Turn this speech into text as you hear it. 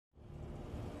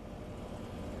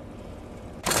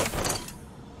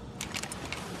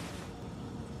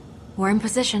We're in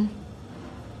position.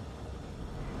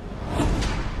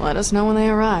 Let us know when they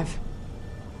arrive.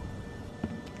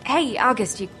 Hey,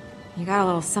 August, you got a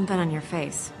little something on your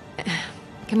face.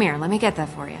 Come here, let me get that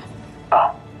for you.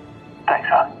 Oh, thanks,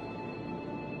 hon.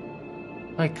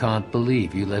 I can't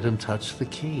believe you let him touch the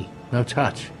key. No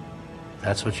touch.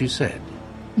 That's what you said.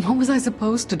 What was I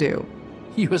supposed to do?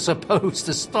 You were supposed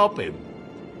to stop him.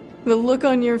 The look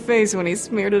on your face when he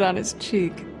smeared it on his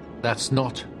cheek. That's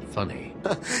not funny.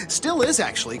 Still is,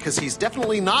 actually, because he's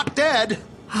definitely not dead.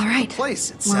 All right, The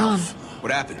place we're on. itself.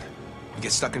 What happened? You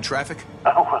get stuck in traffic?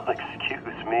 Oh, well,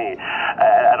 excuse me.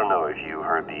 I don't know if you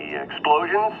heard the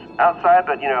explosions outside,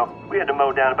 but, we had to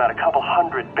mow down about a couple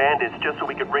hundred bandits just so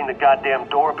we could ring the goddamn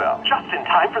doorbell. Just in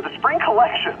time for the spring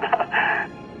collection.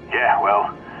 Yeah,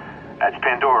 well, that's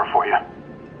Pandora for you.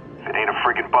 If it ain't a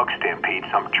friggin' bug stampede,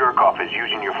 some jerk-off is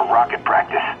using you for rocket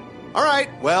practice. All right,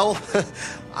 well,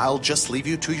 I'll just leave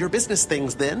you to your business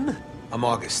things then. I'm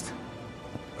August.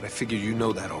 But I figure you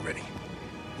know that already.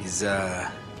 Is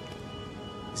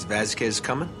Vasquez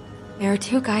coming? There are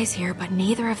 2 guys here, but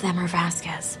neither of them are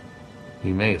Vasquez.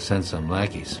 He may have sent some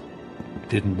lackeys.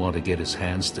 Didn't want to get his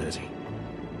hands dirty.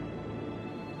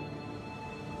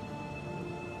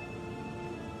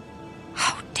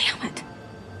 Oh, damn it.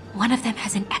 One of them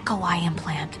has an echo eye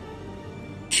implant.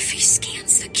 If he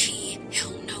scans the key,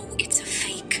 he'll know it's a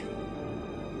fake.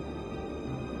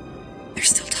 They're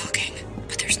still talking,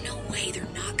 but there's no way they're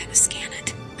not gonna scan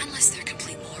it. Unless they're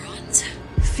complete morons.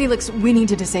 Felix, we need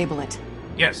to disable it.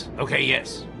 Yes, okay,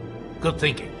 yes. Good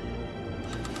thinking.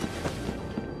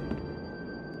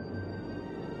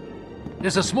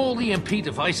 There's a small EMP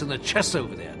device in the chest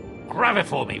over there. Grab it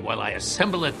for me while I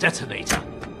assemble a detonator.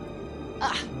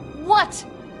 What?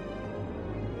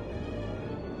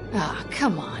 Ah,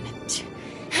 come on.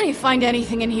 How do you find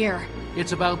anything in here?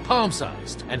 It's about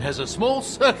palm-sized and has a small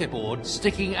circuit board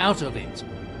sticking out of it.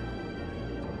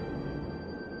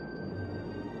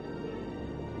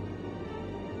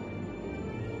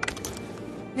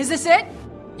 Is this it?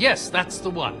 Yes, that's the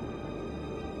one.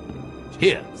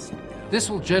 Here. This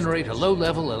will generate a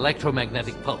low-level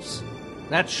electromagnetic pulse.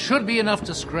 That should be enough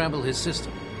to scramble his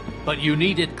system. But you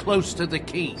need it close to the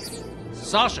key.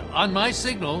 Sasha, on my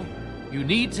signal, you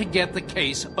need to get the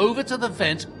case over to the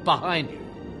vent behind you.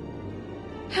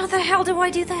 How the hell do I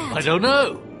do that? I don't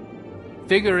know.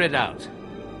 Figure it out.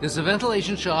 There's a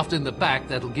ventilation shaft in the back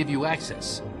that'll give you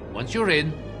access. Once you're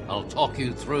in, I'll talk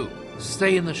you through.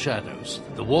 Stay in the shadows.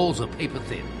 The walls are paper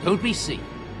thin. Don't be seen.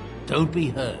 Don't be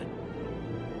heard.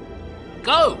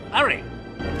 Go! Hurry!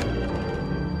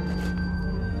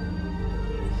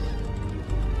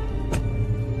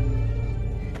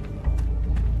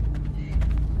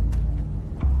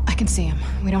 I can see him.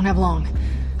 We don't have long.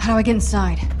 How do I get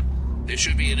inside? There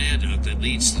should be an air duct that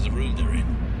leads to the room they're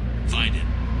in. Find it.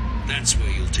 That's where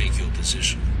you'll take your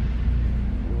position.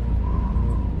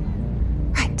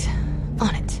 Right.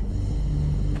 On it.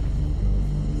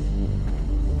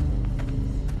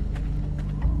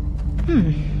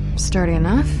 Sturdy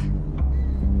enough.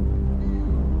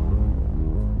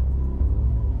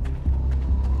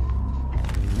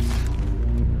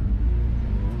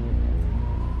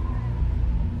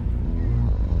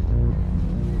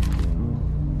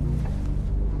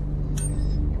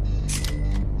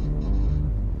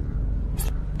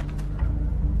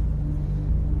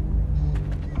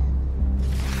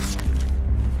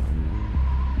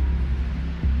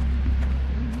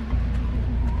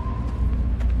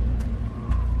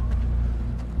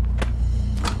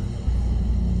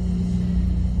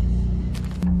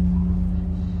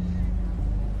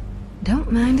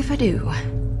 Don't mind if I do.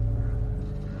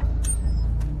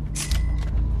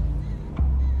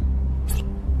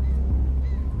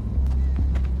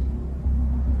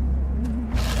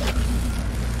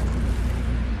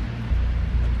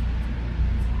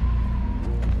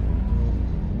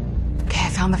 Okay, I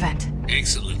found the vent.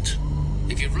 Excellent.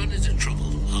 If you run into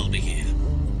trouble, I'll be here.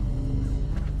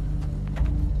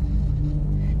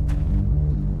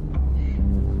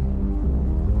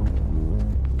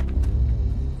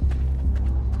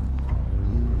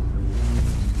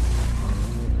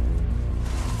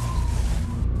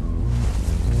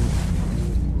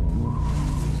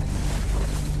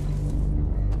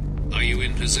 Are you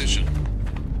in position?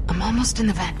 I'm almost in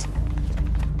the vent.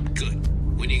 Good.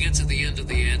 When you get to the end of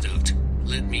the air duct,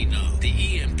 let me know.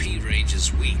 The EMP range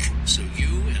is weak, so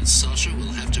you and Sasha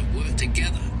will have to work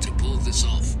together to pull this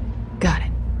off. Got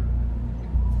it.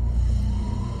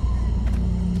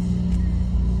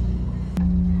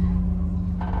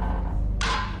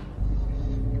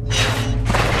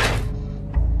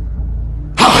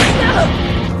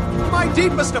 My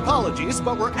Deepest apologies,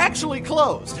 but we're actually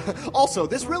closed. Also,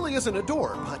 this really isn't a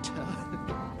door, but...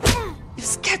 You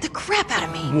scared the crap out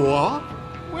of me. What?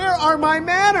 Where are my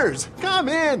manners? Come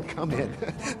in, come in.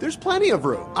 There's plenty of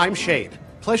room. I'm Shade.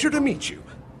 Pleasure to meet you.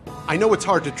 I know it's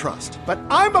hard to trust, but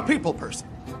I'm a people person.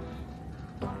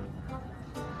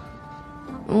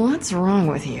 What's wrong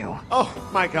with you? Oh,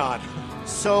 my God.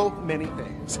 So many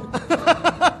things.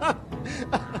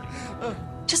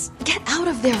 Just get out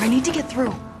of there. I need to get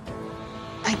through.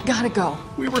 I gotta go.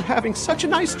 We were having such a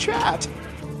nice chat.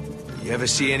 You ever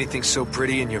see anything so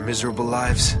pretty in your miserable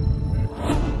lives?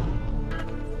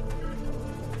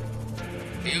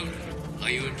 Fiona, are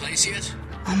you in place yet?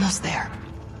 Almost there.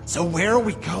 So where are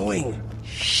we going?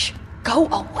 Shh. Go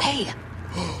away.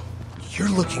 You're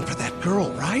looking for that girl,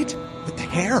 right? With the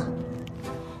hair?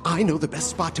 I know the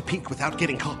best spot to peek without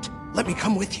getting caught. Let me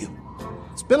come with you.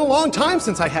 It's been a long time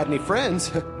since I had any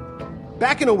friends.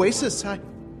 Back in Oasis, I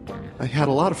had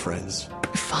a lot of friends.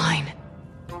 Fine.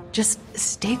 Just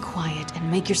stay quiet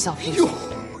and make yourself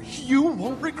useful. You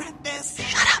won't regret this.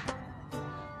 Shut up.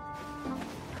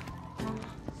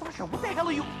 Sasha, what the hell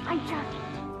are you...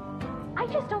 I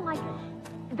just don't like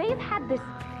it. They've had this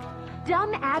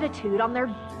dumb attitude on their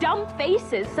dumb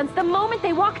faces since the moment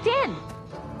they walked in.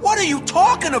 What are you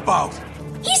talking about?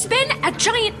 He's been a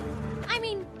giant... I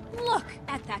mean, look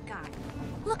at that guy.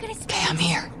 Look at his face. Okay, I'm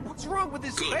here. What's wrong with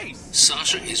his face?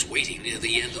 Sasha is waiting near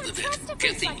the end of the vent.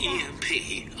 Get the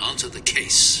EMP onto the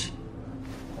case.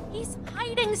 He's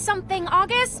hiding something,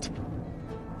 August.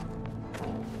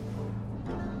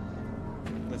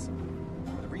 Listen,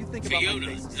 whatever you think about my Fiona,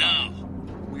 face, now.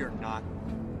 we are not.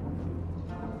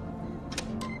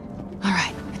 All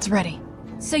right, it's ready.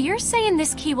 So you're saying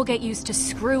this key will get used to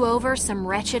screw over some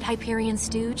wretched Hyperion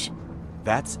stooge?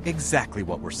 That's exactly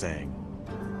what we're saying.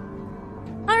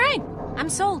 All right, I'm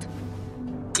sold.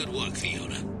 Good work,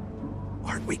 Fiona.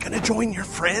 Aren't we gonna join your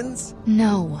friends?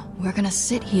 No, we're gonna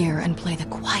sit here and play the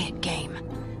quiet game.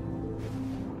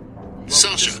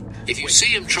 Sasha, if you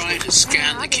see him trying to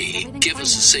scan the key, give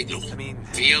us a signal.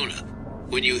 Fiona,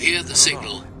 when you hear the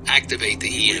signal, activate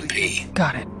the EMP.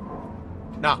 Got it.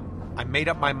 Nah, I made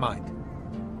up my mind.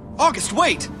 August,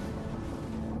 wait!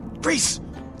 Reese,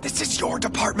 this is your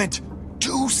department.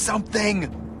 Do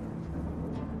something.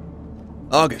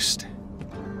 August.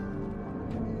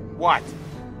 What?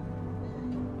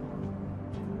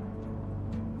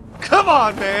 Come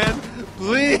on, man!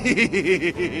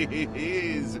 Please!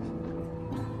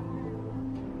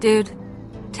 Dude,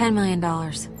 $10 million.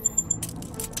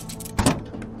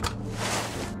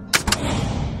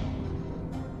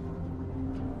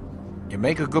 You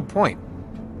make a good point.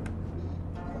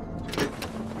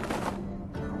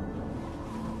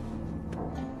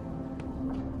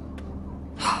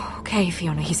 Okay,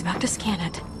 Fiona, he's about to scan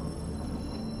it.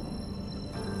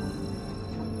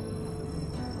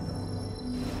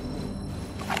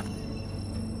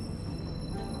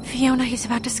 Fiona, he's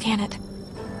about to scan it.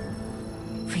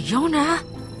 Fiona,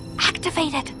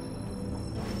 activate it.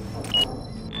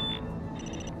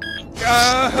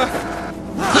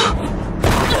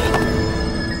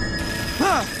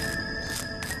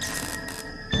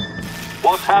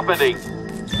 What's happening?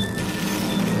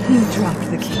 You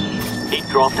dropped the key. He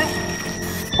dropped it?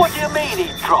 What do you mean he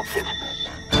dropped it?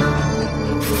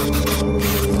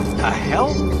 The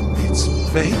hell? It's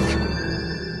fake?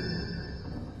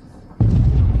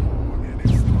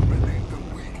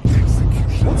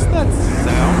 What's that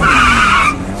sound?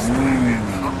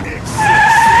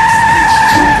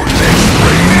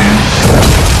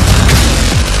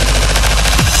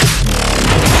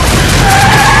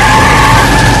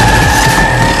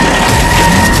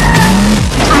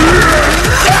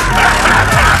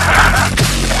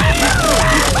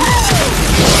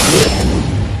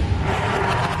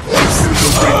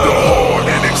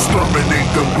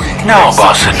 Now,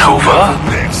 Bossa Nova,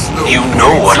 you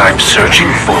know what I'm searching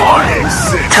for.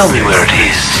 Tell me where it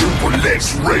is.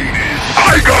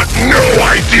 I got no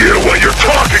idea what you're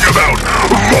talking about,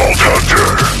 Vault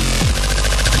Hunter!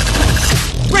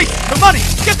 Wait, the money!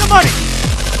 Get the money!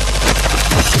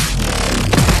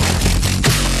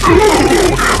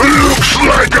 Ooh, looks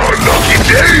like our lucky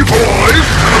day, boys!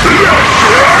 Let's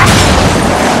rock!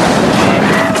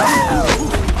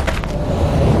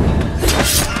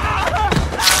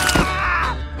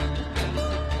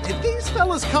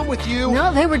 Come with you?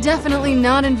 No, they were definitely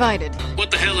not invited.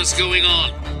 What the hell is going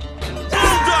on?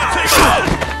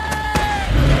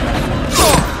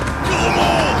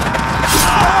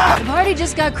 The party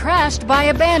just got crashed by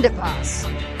a bandit boss.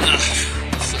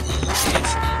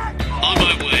 On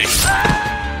my way.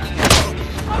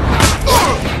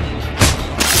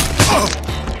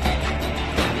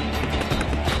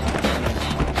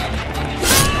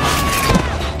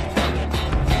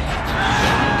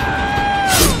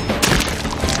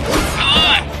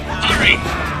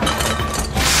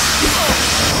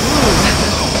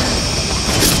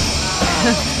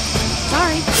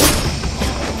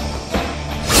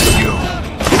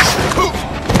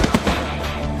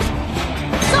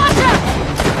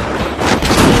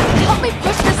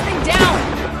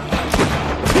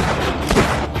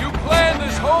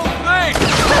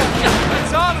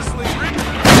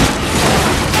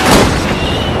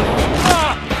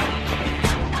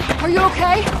 Are you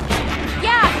okay?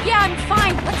 Yeah, I'm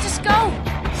fine. Let's just go.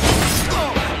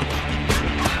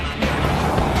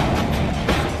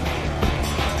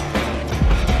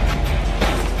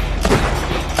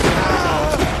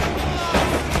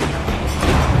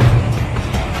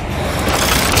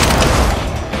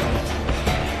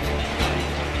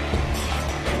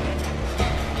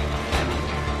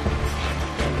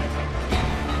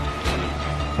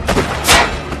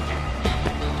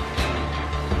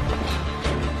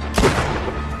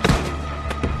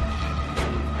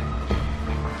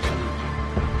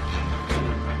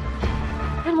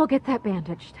 We'll get that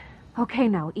bandaged. Okay,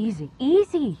 now, easy.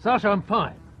 Easy! Sasha, I'm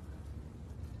fine.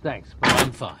 Thanks, but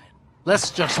I'm fine.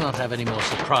 Let's just not have any more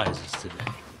surprises today.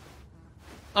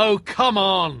 Oh, come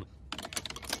on!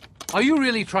 Are you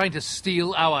really trying to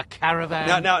steal our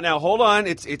caravan? Now, hold on.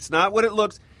 It's not what it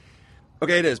looks...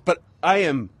 Okay, it is, but I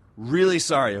am really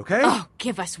sorry, okay? Oh,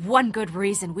 give us one good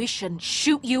reason we shouldn't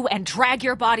shoot you and drag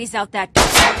your bodies out that...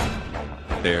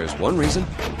 There's one reason.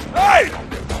 Hey!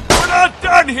 We're not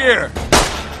done here!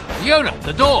 Fiona,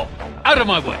 the door! Out of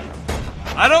my way!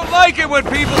 I don't like it when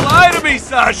people lie to me,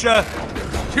 Sasha!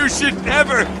 You should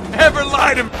never, ever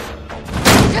lie to me!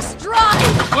 Just drive!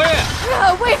 Where?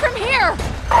 Away from here!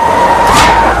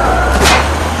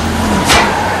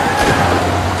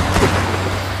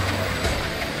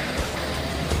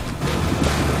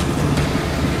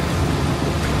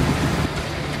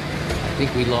 I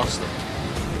think we lost them.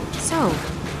 So,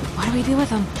 what do we do with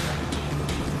them?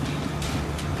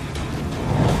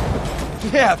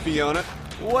 Yeah, Fiona.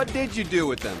 What did you do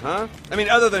with them, huh? I mean,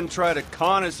 other than try to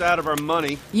con us out of our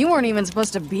money. You weren't even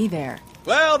supposed to be there.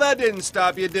 Well, that didn't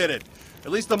stop you, did it?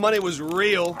 At least the money was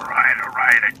real. All right,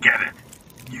 I get it.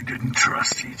 You didn't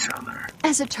trust each other.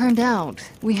 As it turned out,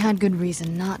 we had good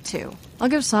reason not to. I'll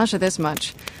give Sasha this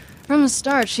much. From the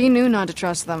start, she knew not to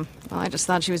trust them. Well, I just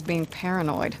thought she was being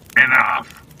paranoid.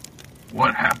 Enough.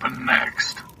 What happened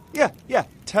next? Yeah.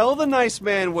 Tell the nice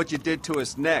man what you did to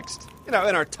us next. You know,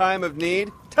 in our time of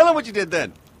need. Tell him what you did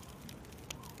then.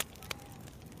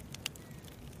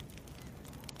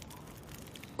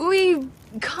 We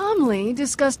calmly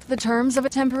discussed the terms of a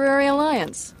temporary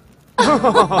alliance.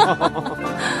 Oh,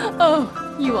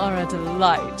 you are a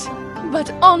delight.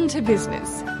 But on to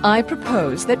business. I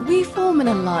propose that we form an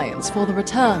alliance for the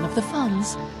return of the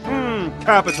funds.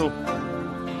 Capital.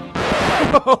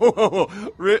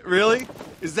 Really?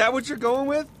 Is that what you're going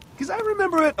with? Because I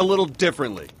remember it a little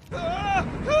differently.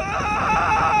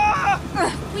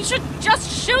 We should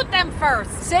just shoot them first!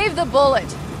 Save the bullet.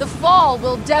 The fall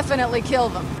will definitely kill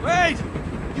them. Wait!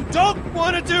 You don't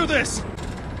want to do this!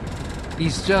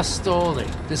 He's just stalling.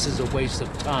 This is a waste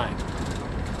of time.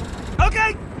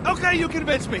 Okay, you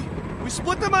convinced me. We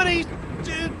split the money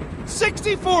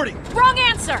 60-40. Wrong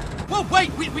answer! Whoa,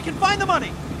 wait, we can find the money!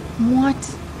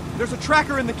 What? There's a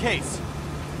tracker in the case.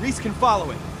 Reese can follow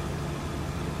it.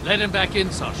 Let him back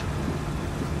in, Sasha.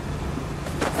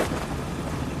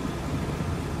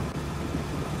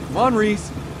 Come on,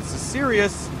 Reese. This is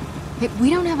serious. Hey,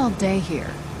 we don't have all day here.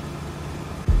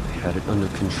 I had it under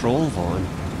control, Vaughn.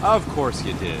 Of course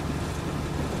you did.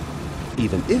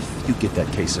 Even if you get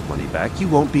that case of money back, you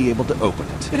won't be able to open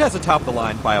it. It has a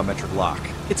top-of-the-line biometric lock.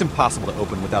 It's impossible to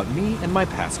open without me and my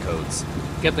passcodes.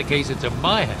 Get the case into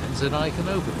my hands and I can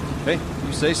open it. Hey,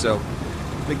 you say so.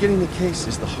 But getting the case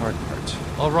is the hard part.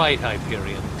 All right,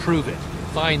 Hyperion. Prove it.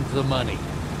 Find the money.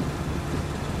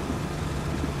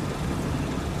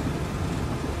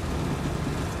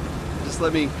 Just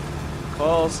let me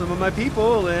call some of my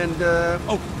people and,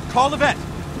 Oh, call the vet!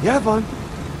 Yeah, Vaughn.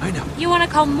 I know. You want to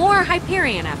call more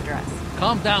Hyperion after us?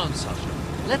 Calm down, Sasha.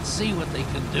 Let's see what they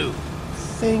can do.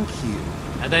 Thank you.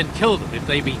 And then kill them if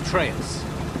they betray us.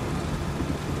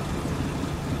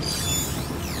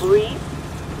 Reese,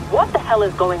 what the hell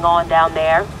is going on down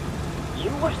there? You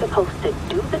were supposed to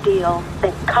do the deal,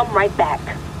 then come right back.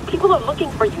 People are looking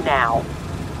for you now.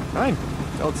 Fine.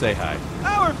 Don't say hi.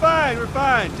 Oh, we're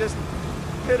fine. Just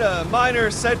hit a minor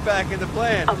setback in the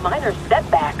plan. A minor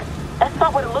setback? That's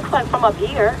not what it looks like from up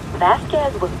here.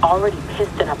 Vasquez was already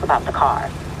pissed enough about the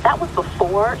car. That was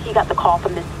before he got the call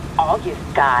from this August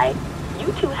guy.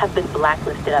 You two have been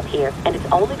blacklisted up here, and it's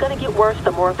only gonna get worse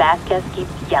the more Vasquez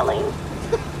keeps yelling.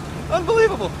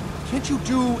 Unbelievable! Can't you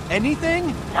do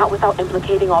anything? Not without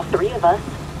implicating all three of us.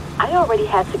 I already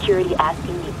had security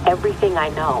asking me everything I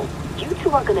know. You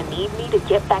two are gonna need me to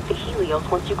get back to Helios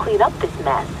once you clean up this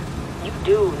mess. You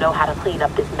do know how to clean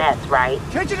up this mess, right?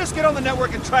 Can't you just get on the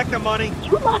network and track the money?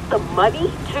 You lost the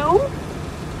money, too?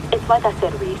 It's like I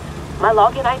said, Reese. My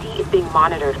login ID is being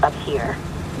monitored up here.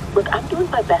 Look, I'm doing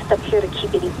my best up here to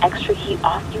keep any extra heat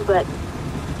off you, but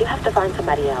you have to find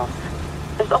somebody else.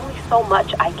 There's only so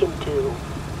much I can do.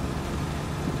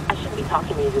 I shouldn't be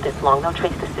talking to you this long. They'll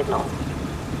trace the signal.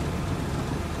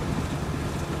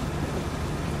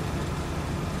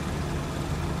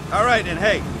 All right, and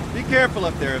hey, be careful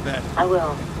up there, Yvette. I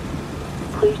will.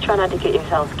 Please try not to get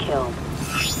yourselves killed.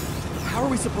 How are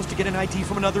we supposed to get an ID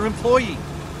from another employee?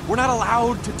 We're not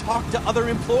allowed to talk to other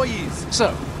employees.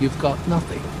 So, you've got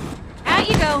nothing. Out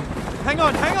you go. Hang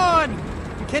on, hang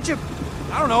on! Can't you,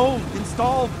 I don't know,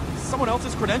 install someone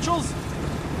else's credentials?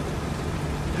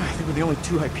 I think we're the only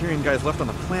two Hyperion guys left on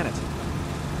the planet.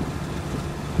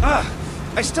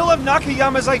 I still have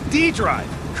Nakayama's ID drive.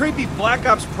 Creepy Black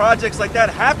Ops projects like that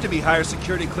have to be higher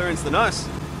security clearance than us.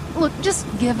 Look, just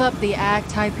give up the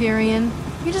act, Hyperion.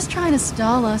 You're just trying to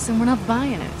stall us and we're not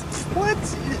buying it. What?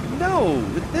 No.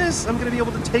 With this, I'm gonna be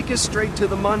able to take us straight to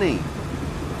the money.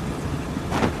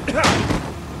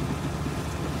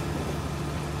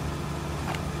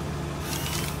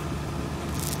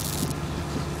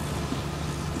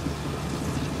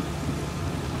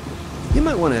 You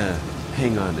might want to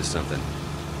hang on to something.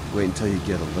 Wait until you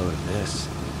get a load of this.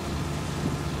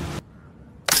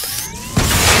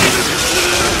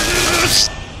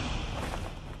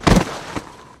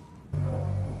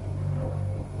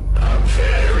 I'm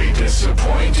very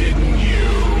disappointed in you.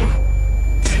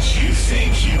 Did you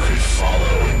think you could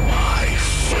follow in my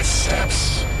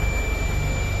footsteps?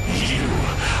 You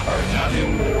are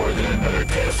nothing more than another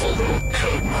pitiful little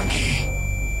code monkey.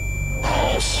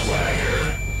 All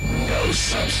swagger, no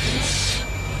substance.